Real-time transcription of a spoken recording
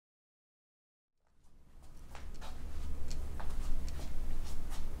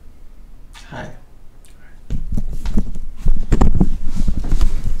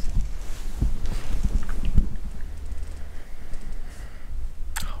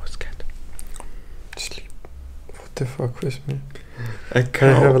to fuck with me. A cow.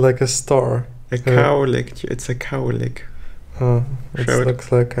 I have like a star. A cowlick. It's a cowlick. Oh, it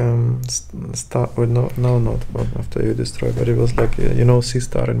looks like star. Well, no, not one after you destroy, but it was like you know, sea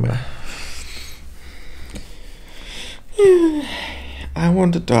star in my. I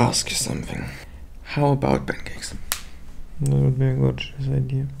wanted to ask you something. How about pancakes? That would be a good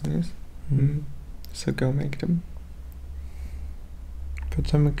idea. Yes. Mm. So go make them.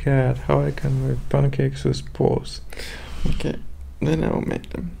 But I'm a cat. How I can make pancakes with paws? Okay, then I will make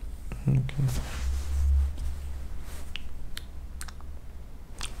them. Okay.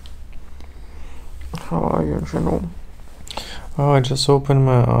 How are you, Janelle? Oh, I just open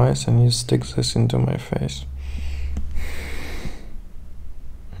my eyes and you stick this into my face.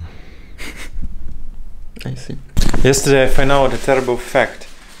 I see. Yesterday I found out a terrible fact.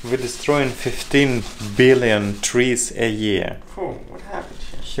 We're destroying 15 billion trees a year. Oh, what happened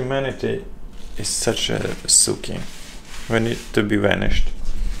here? Humanity is such a suki. We need to be vanished.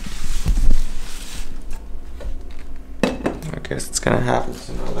 I guess it's gonna happen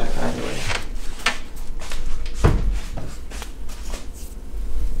sooner or later anyway.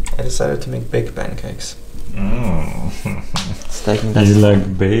 I decided to make big pancakes. It's taking that. You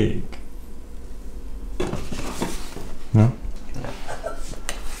like big? No?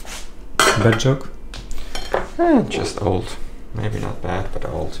 Bad joke? Just old. Maybe not bad, but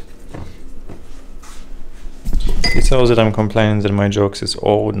old. It's also that I'm complaining that my jokes is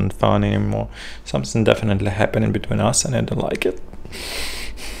old and funny anymore. Something definitely happening between us and I don't like it.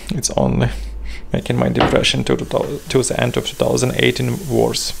 It's only making my depression to the end of 2018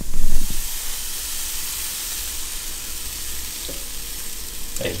 worse.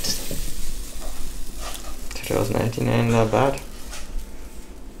 2019 ain't that bad.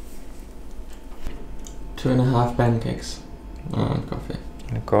 2.5 pancakes and coffee.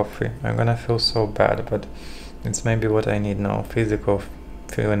 And coffee. I'm gonna feel so bad, but it's maybe what I need now. Physical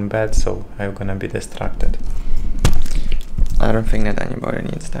feeling bad, so I'm gonna be distracted. I don't think that anybody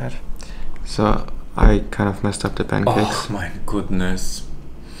needs that. So I kind of messed up the pancakes. Oh my goodness.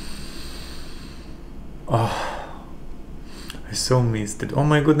 Oh, I so missed it. Oh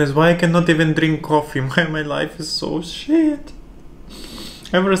my goodness, why I cannot even drink coffee? My life is so shit.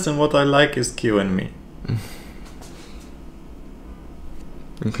 Everything what I like is killing me.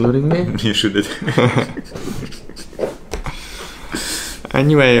 Including me? You should.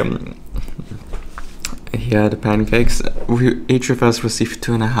 Anyway, here are the pancakes. Each of us received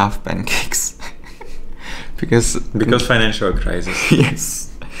 2.5 pancakes. because financial crisis.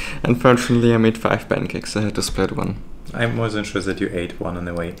 Yes. Unfortunately, I made 5 pancakes. I had to split one. I wasn't sure that you ate one on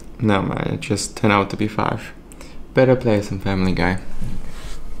the way. No, man, it just turned out to be 5. Better play some Family Guy.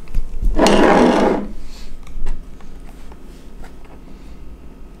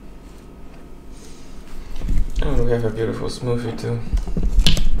 Oh, we have a beautiful smoothie too.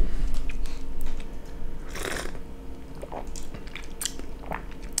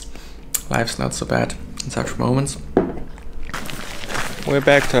 Life's not so bad in such moments. We're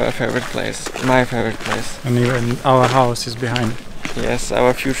back to our favorite place, my favorite place. And even our house is behind. Yes,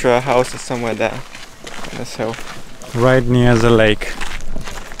 our future house is somewhere there, on this hill. Right near the lake.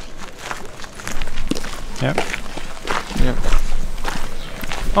 Yep. Yep.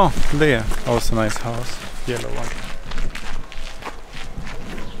 Oh, there. Also nice house. Yellow one.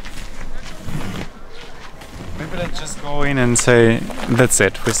 Maybe let's just go in and say, that's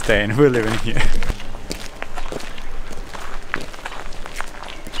it, we're staying, we're living here.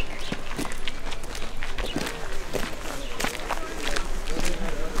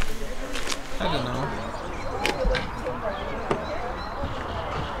 I don't know.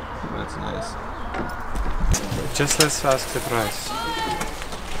 That's nice. Just let's ask the price.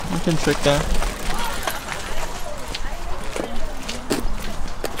 You can trick that.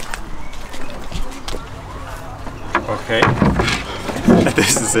 Okay.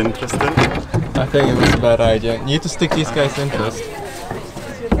 This is interesting. I think it was a bad idea. You need to stick these guys in first.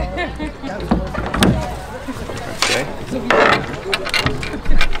 Okay.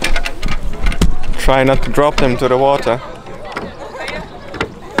 Try not to drop them to the water.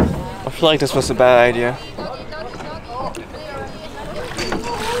 I feel like this was a bad idea.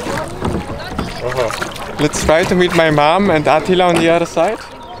 Let's try to meet my mom and Attila on the other side.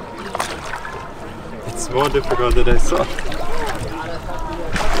 It's more difficult than I thought.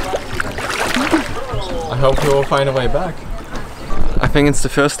 I hope you will find a way back. I think it's the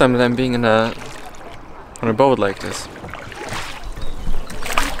first time that I'm being on a boat like this.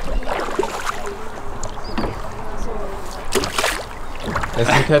 Is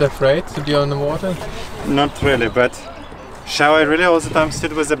the cat afraid to be on the water? Not really, but shall I really all the time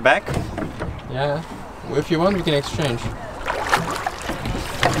sit with the back? Yeah. If you want, we can exchange.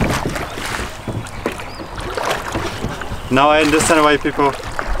 Now I understand why people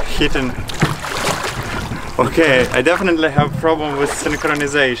hitting. Okay, I definitely have a problem with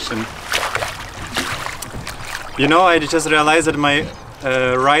synchronization. You know, I just realized that my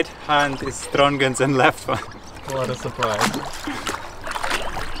right hand is stronger than left one. What a surprise.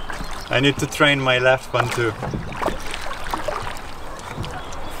 I need to train my left one too.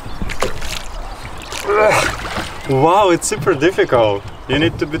 Wow, it's super difficult. You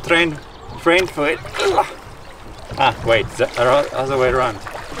need to be trained for it. Ah, wait, the other way around.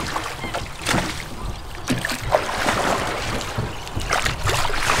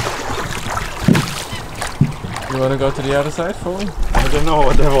 You want to go to the other side for me? I don't know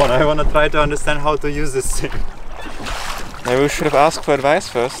what I want. I want to try to understand how to use this thing. Maybe we should have asked for advice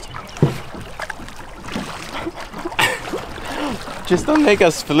first. Just don't make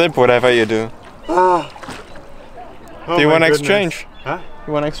us flip whatever you do. Oh, do you want to exchange? Huh?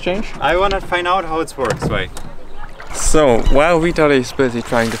 You want to exchange? I want to find out how it works. Wait. So, while Vitaly is busy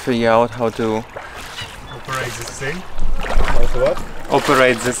trying to figure out how to operate this thing. How to what?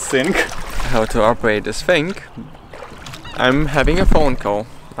 Operate this thing. How to operate this thing, I'm having a phone call,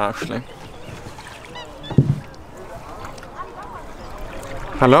 actually.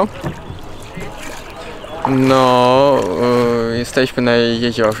 Halo? No, jesteśmy na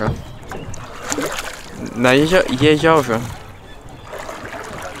jeziorze. Na jeziorze.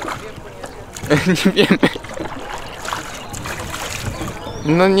 Nie wiemy.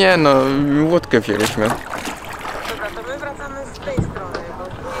 No nie no, łódkę wzięliśmy. Dobra, to my wracamy z tej strony, bo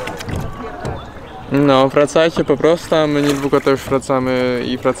no, wracajcie po prostu, a my niedługo też wracamy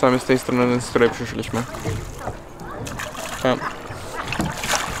i wracamy z tej strony, z której przyszliśmy. Ja.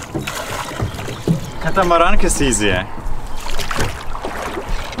 Catamaran is easier.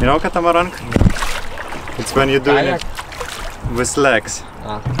 You know catamaran? It's when you're doing it with legs.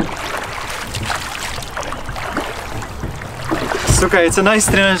 Suka, it's a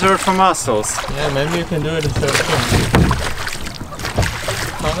nice trainer for muscles. Yeah, maybe you can do it instead of him.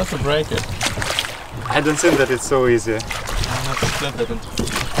 How not to break it? I don't think that it's so easy. I have to flip it.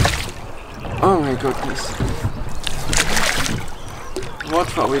 Oh my goodness.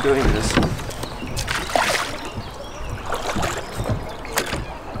 What are we doing this?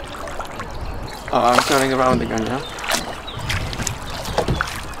 Oh, I'm turning around again, yeah?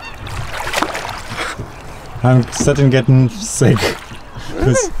 I'm starting getting sick.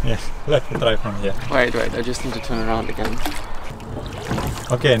 Yeah, let me try from here. Wait, I just need to turn around again.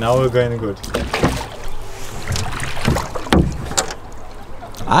 Okay, now we're going good.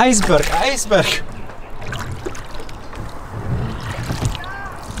 Iceberg, iceberg!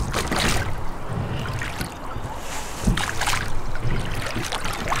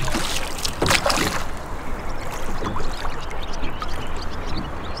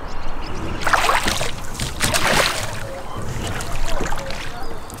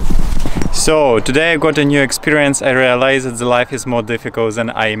 So, today I got a new experience. I realized that the life is more difficult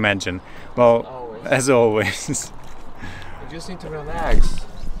than I imagined. Well, Always. as always. You just need to relax.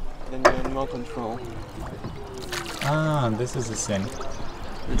 Then you're in more control. Ah, this is the thing.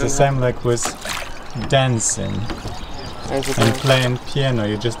 It's the same like with dancing and playing piano.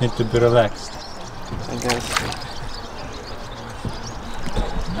 You just need to be relaxed. I guess.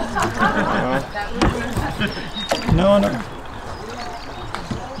 No, no.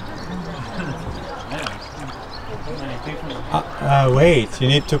 Wait, you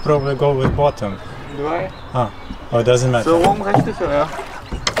need to probably go with bottom. Do I? Ah, oh, it doesn't matter. So oben richtig, oder?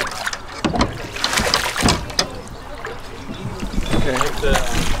 Okay.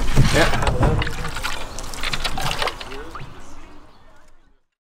 Yeah.